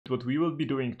what we will be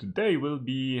doing today will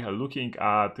be looking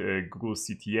at Google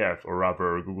CTF, or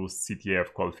rather Google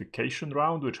CTF Qualification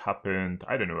Round, which happened,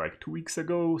 I don't know, like 2 weeks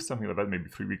ago, something like that, maybe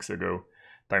 3 weeks ago.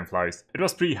 Time flies. It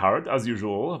was pretty hard, as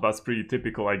usual. That's pretty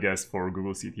typical, I guess, for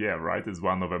Google CTF, right? It's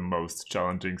one of the most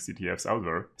challenging CTFs out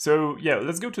there. So yeah,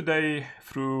 let's go today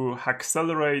through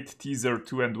Hx8, Teaser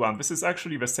 2 and 1. This is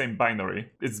actually the same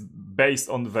binary. It's based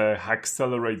on the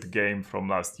Hx8 game from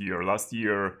last year. Last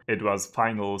year, it was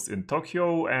finals in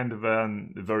Tokyo, and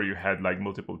then there you had like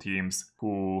multiple teams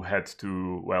who had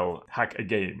to, well, hack a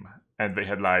game. And they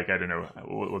had like, I don't know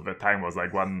what the time was,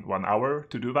 like one hour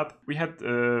to do that. We had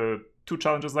 2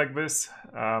 challenges like this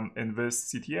in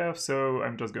this CTF, so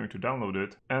I'm just going to download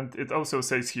it. And it also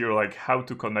says here like how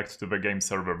to connect to the game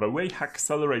server. The way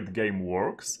Hx8 game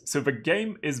works, so the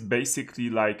game is basically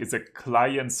like, it's a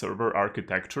client server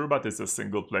architecture, but it's a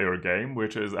single player game,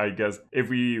 which is, I guess, if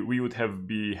we would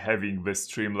be having this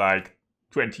stream like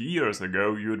 20 years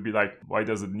ago, you would be like, why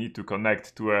does it need to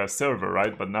connect to a server,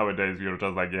 right? But nowadays you're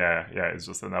just like, yeah, it's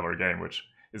just another game, which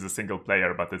is a single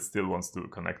player, but it still wants to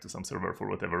connect to some server for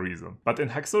whatever reason. But in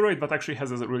Hx8, that actually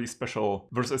has a really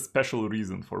there's a special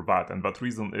reason for that, and that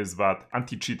reason is that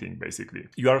anti-cheating, basically.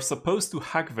 You are supposed to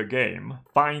hack the game,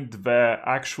 find the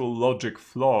actual logic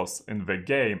flaws in the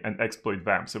game, and exploit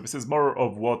them. So this is more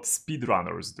of what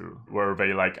speedrunners do, where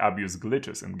they like abuse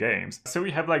glitches in games. So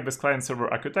we have like this client-server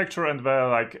architecture, and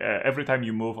every time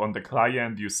you move on the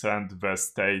client, you send the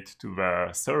state to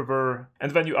the server,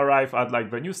 and then you arrive at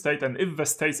like the new state, and if the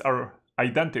states are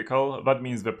identical, that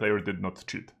means the player did not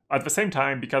cheat. At the same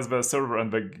time, because the server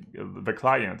and the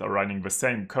client are running the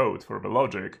same code for the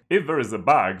logic, if there is a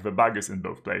bug, the bug is in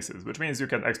both places, which means you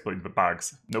can exploit the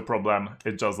bugs, no problem.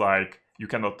 It's just like, you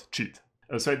cannot cheat.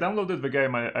 So I downloaded the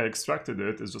game, I extracted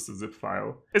it, it's just a zip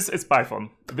file. It's Python.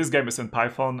 This game is in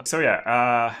Python. So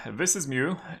yeah, this is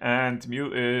Mew, and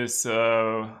Mew is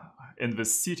in the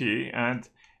city, and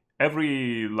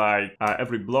every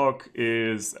block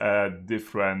is a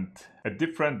different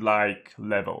like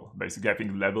level. Basically, I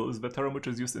think level is the term which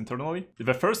is used internally.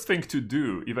 The first thing to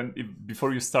do,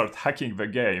 before you start hacking the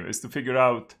game, is to figure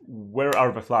out where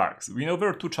are the flags. We know there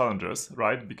are 2 challenges,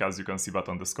 right? Because you can see that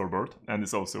on the scoreboard, and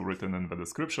it's also written in the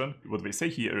description. What they say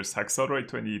here is Hx8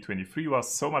 2023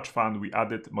 was so much fun, we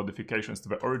added modifications to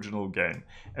the original game.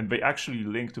 And they actually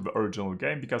link to the original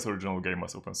game because original game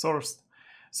was open sourced.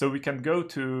 So we can go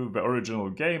to the original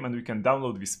game and we can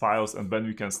download these files, and then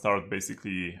we can start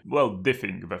basically, well,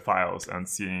 diffing the files and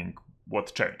seeing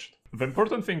what changed. The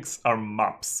important things are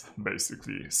maps,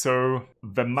 basically. So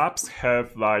the maps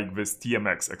have like this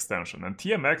TMX extension, and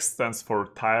TMX stands for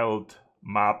Tiled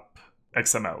Map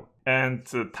XML. And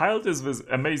Tiled is this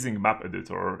amazing map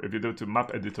editor. If you go to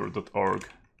mapeditor.org,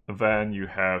 then you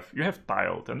have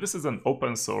Tiled, and this is an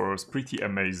open source, pretty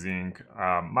amazing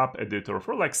map editor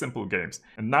for like simple games.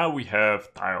 And now we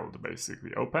have Tiled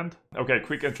basically opened. Okay,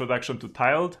 quick introduction to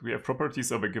Tiled. We have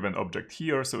properties of a given object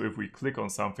here. So if we click on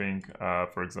something,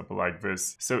 for example, like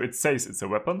this, so it says it's a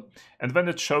weapon, and then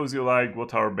it shows you like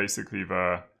what are basically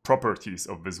the properties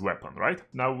of this weapon, right?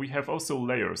 Now we have also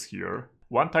layers here.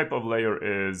 One type of layer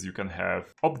is you can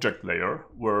have object layer,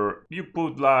 where you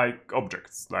put like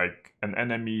objects, like an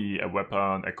enemy, a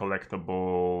weapon, a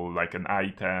collectible, like an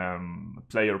item,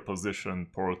 player position,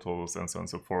 portals, and so on and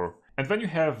so forth. And then you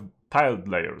have tiled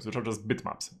layers, which are just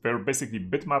bitmaps. They're basically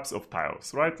bitmaps of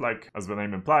tiles, right? Like, as the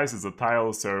name implies, it's a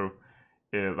tile, so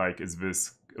it's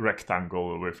this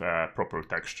rectangle with a proper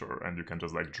texture, and you can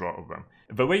just like draw them.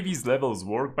 The way these levels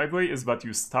work, by the way, is that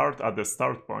you start at the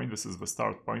start point. This is the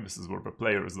start point. This is where the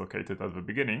player is located at the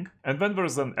beginning, and then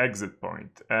there's an exit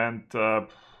point, and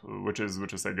which is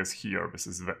I guess here. This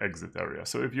is the exit area.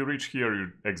 So if you reach here,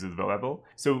 you exit the level.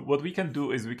 So what we can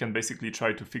do is we can basically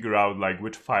try to figure out like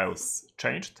which files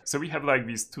changed. So we have like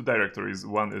these 2 directories.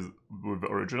 One is with the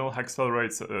original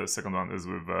Hx8, second one is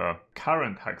with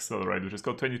current Hx8, which is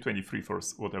called 2023 for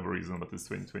whatever reason, but it's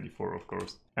 2024 of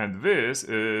course. And this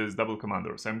is double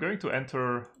commander. So I'm going to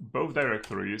enter both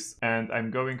directories, and I'm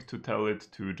going to tell it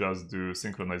to just do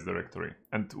synchronize directory.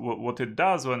 And what it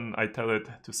does when I tell it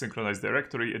to synchronize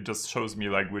directory, it just shows me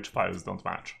like which files don't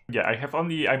match. Yeah,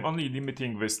 I'm only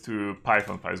limiting this to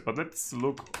Python files, but let's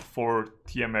look for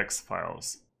TMX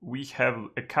files. We have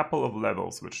a couple of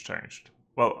levels which changed.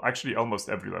 Well, actually almost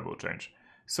every level changed.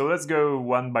 So let's go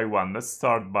one by one. Let's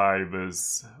start by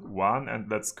this one,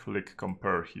 and let's click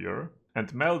compare here.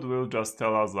 And Meld will just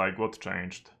tell us like what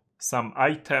changed. Some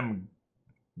item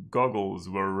goggles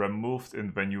were removed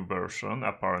in the new version,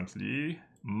 apparently.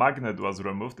 Magnet was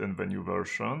removed in the new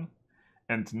version.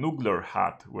 And Noogler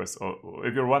hat was,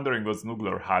 if you're wondering what's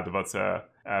Noogler hat, that's a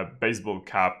baseball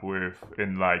cap with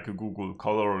in like Google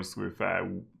colors with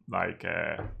like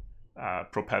a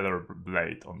propeller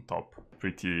blade on top.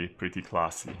 Pretty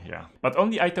classy, yeah. But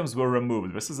only items were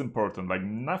removed. This is important. Like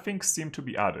nothing seemed to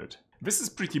be added. This is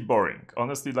pretty boring.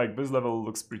 Honestly, like this level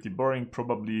looks pretty boring.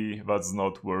 Probably that's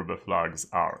not where the flags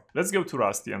are. Let's go to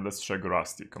Rusty and let's check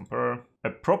Rusty. Compare a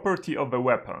property of a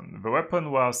weapon. The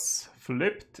weapon was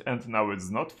flipped and now it's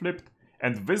not flipped.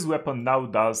 And this weapon now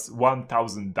does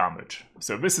 1000 damage.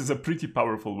 So this is a pretty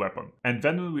powerful weapon. And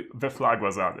then the flag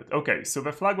was added. Okay, so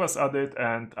the flag was added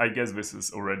and I guess this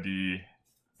is already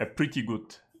a pretty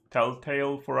good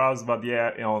telltale for us. But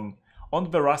yeah, on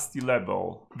the Rusty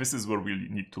level, this is where we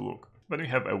need to look. Then we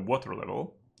have a water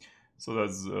level. So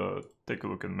let's take a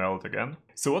look at Melt again.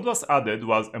 So what was added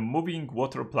was a moving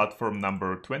water platform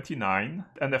number 29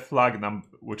 and a flag number,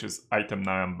 which is item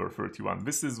number 31.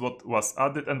 This is what was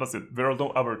added and that's it. There are no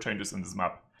other changes in this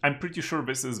map. I'm pretty sure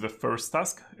this is the first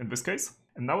task in this case.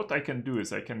 And now what I can do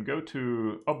is I can go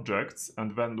to objects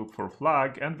and then look for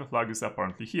flag, and the flag is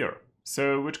apparently here.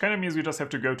 So, which kind of means we just have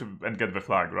to go to and get the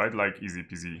flag, right? Like easy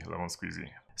peasy, lemon squeezy.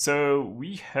 So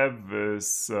we have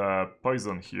this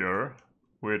poison here,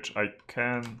 which I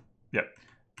can, yeah,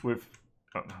 with,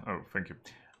 oh thank you.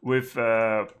 With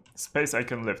space I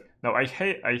can lift. Now I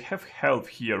have health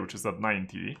here, which is at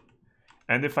 90.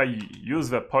 And if I use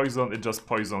the poison, it just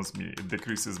poisons me. It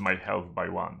decreases my health by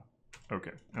 1.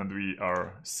 Okay, and we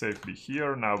are safely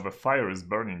here. Now the fire is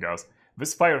burning us.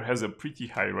 This fire has a pretty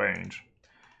high range.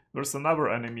 There's another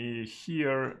enemy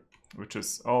here, which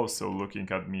is also looking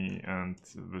at me, and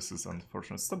this is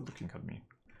unfortunate. Stop looking at me.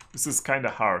 This is kind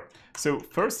of hard. So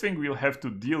first thing we'll have to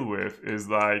deal with is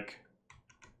like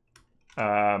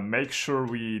make sure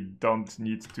we don't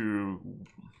need to...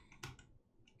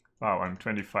 Wow, I'm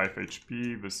 25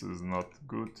 HP. This is not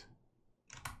good.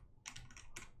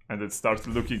 And it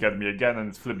started looking at me again and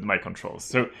it flipped my controls.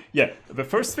 So yeah, the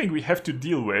first thing we have to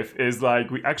deal with is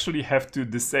like we actually have to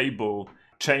disable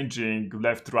changing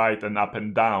left, right, and up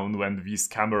and down when these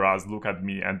cameras look at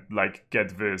me and like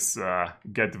get this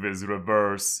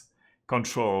reverse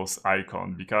controls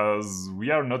icon, because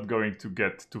we are not going to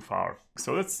get too far.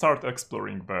 So let's start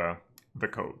exploring the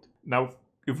code. Now,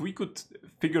 if we could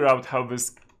figure out how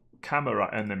this camera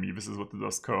enemy, this is what it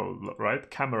was called, right?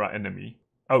 Camera enemy.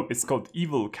 Oh, it's called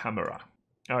evil camera.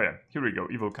 Oh yeah, here we go,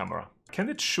 evil camera. Can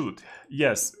it shoot?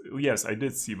 Yes, I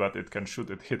did see that it can shoot.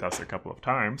 It hit us a couple of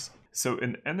times. So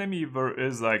in enemy there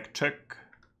is like check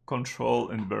control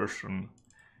inversion.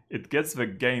 It gets the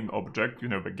game object, you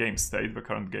know, the game state, the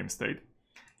current game state.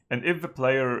 And if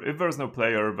there's no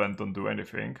player, then don't do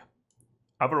anything.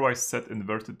 Otherwise set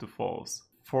inverted to false.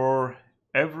 For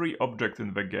every object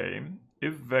in the game,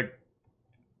 if the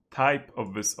type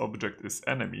of this object is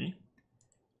enemy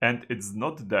and it's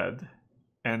not dead,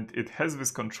 and it has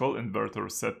this control inverter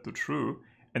set to true,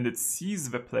 and it sees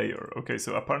the player. Okay,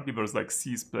 so apparently there's like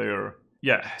sees player.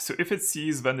 Yeah, so if it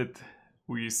sees, then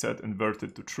we set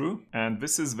inverted to true. And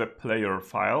this is the player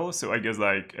file. So I guess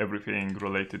like everything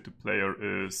related to player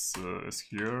is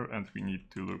here, and we need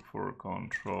to look for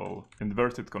control,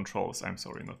 inverted controls. I'm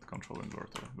sorry, not control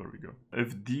inverter. There we go.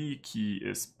 If D key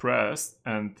is pressed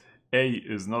and A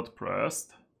is not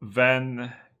pressed,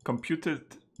 then computed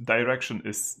direction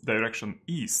is direction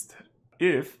east.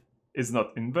 If it's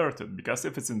not inverted, because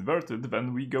if it's inverted,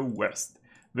 then we go west.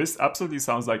 This absolutely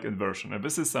sounds like inversion, and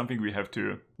this is something we have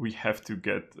to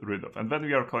get rid of. And then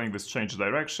we are calling this change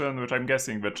direction, which I'm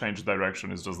guessing the change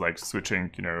direction is just like switching,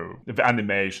 you know, the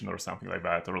animation or something like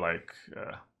that, or like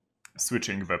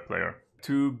switching the player.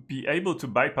 To be able to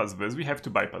bypass this, we have to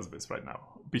bypass this right now.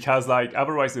 Because like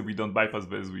otherwise if we don't bypass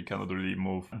this, we cannot really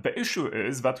move. The issue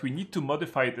is that we need to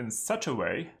modify it in such a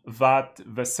way that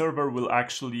the server will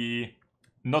actually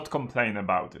not complain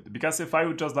about it. Because if I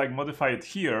would just like modify it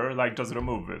here, like just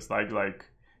remove this, like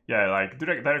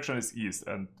direct direction is east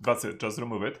and that's it, just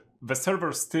remove it. The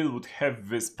server still would have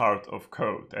this part of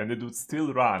code and it would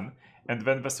still run, and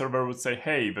then the server would say,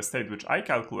 hey, the state which I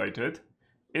calculated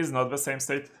is not the same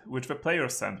state which the player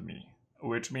sent me.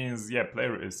 Which means, yeah,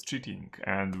 player is cheating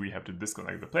and we have to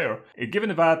disconnect the player.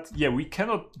 Given that, yeah, we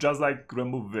cannot just like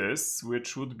remove this,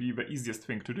 which would be the easiest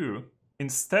thing to do.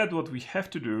 Instead, what we have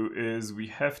to do is we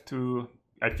have to,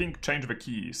 I think, change the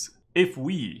keys. If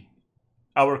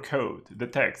our code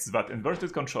detects that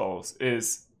inverted controls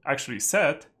is actually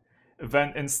set,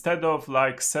 then instead of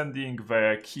like sending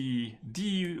the key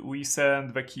D, we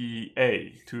send the key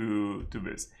A to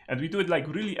this. And we do it like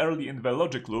really early in the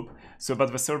logic loop, so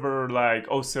that the server like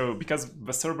also, because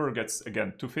the server gets,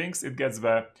 again, two things. It gets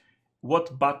the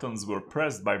what buttons were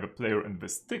pressed by the player in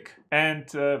this tick, and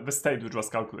the state which was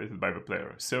calculated by the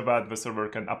player, so that the server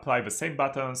can apply the same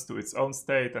buttons to its own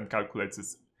state and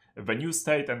calculates the new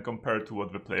state and compare to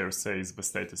what the player says the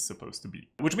state is supposed to be.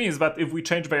 Which means that if we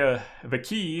change the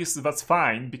keys, that's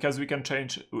fine, because we can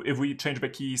change, if we change the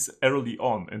keys early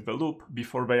on in the loop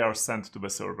before they are sent to the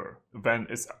server, then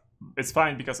it's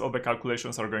fine, because all the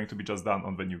calculations are going to be just done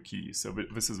on the new key. So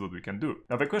this is what we can do.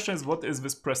 Now the question is, what is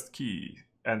this pressed key?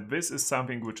 And this is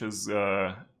something which is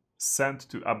sent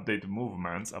to update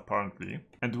movements, apparently.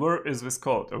 And where is this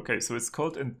called? Okay, so it's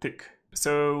called in tick.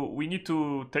 So we need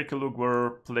to take a look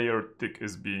where player tick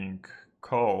is being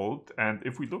called. And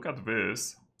if we look at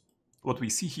this, what we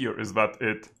see here is that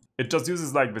it just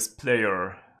uses like this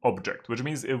player object, which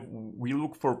means if we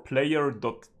look for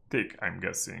player.tick, I'm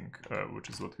guessing, which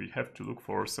is what we have to look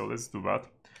for. So let's do that.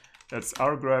 That's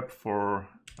rgrep for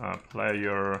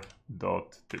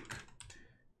player.tick.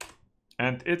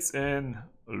 And it's in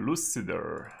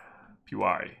Lucider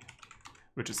py,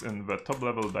 which is in the top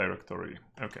level directory.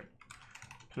 Okay.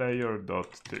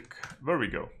 Player.tick. There we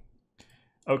go.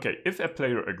 Okay, if a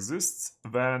player exists,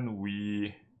 then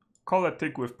we call a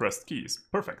tick with pressed keys.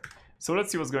 Perfect. So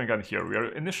let's see what's going on here. We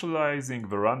are initializing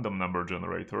the random number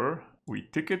generator. We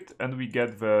tick it and we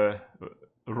get the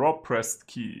raw pressed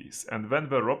keys. And then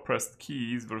the raw pressed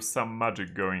keys, there's some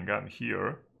magic going on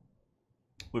here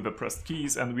with the pressed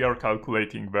keys, and we are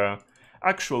calculating the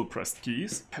actual pressed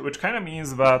keys, which kind of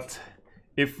means that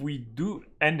if we do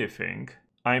anything,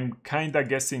 I'm kind of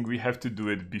guessing we have to do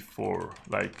it before,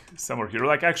 like somewhere here.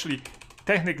 Like actually,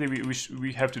 technically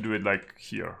we have to do it like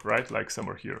here, right? Like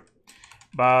somewhere here.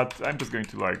 But I'm just going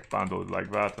to like bundle it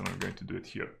like that, and I'm going to do it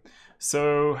here.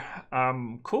 So,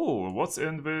 cool. What's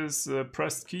in this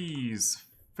pressed keys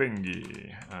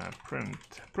thingy?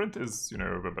 Print is, you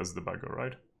know, the best debugger,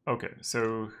 right? Okay,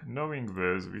 so knowing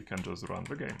this, we can just run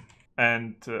the game.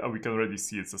 And we can already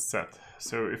see it's a set.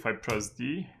 So if I press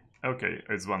D, okay,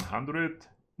 it's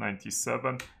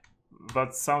 197.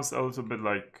 That sounds a little bit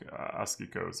like ASCII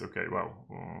codes. Okay, wow.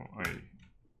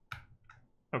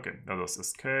 Okay, that was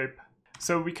escape.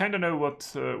 So we kind of know what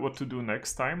to do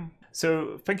next time.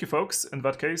 So thank you, folks, in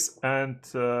that case. And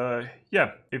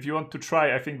yeah, if you want to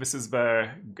try, I think this is a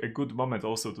good moment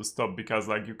also to stop, because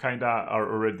like you kind of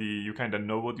are already, you kind of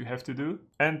know what you have to do.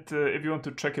 And if you want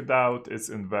to check it out, it's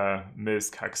in the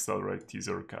MISC Stellardrone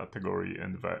teaser category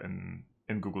in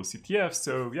Google CTF.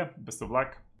 So yeah, best of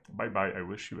luck. Bye bye. I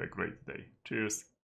wish you a great day. Cheers.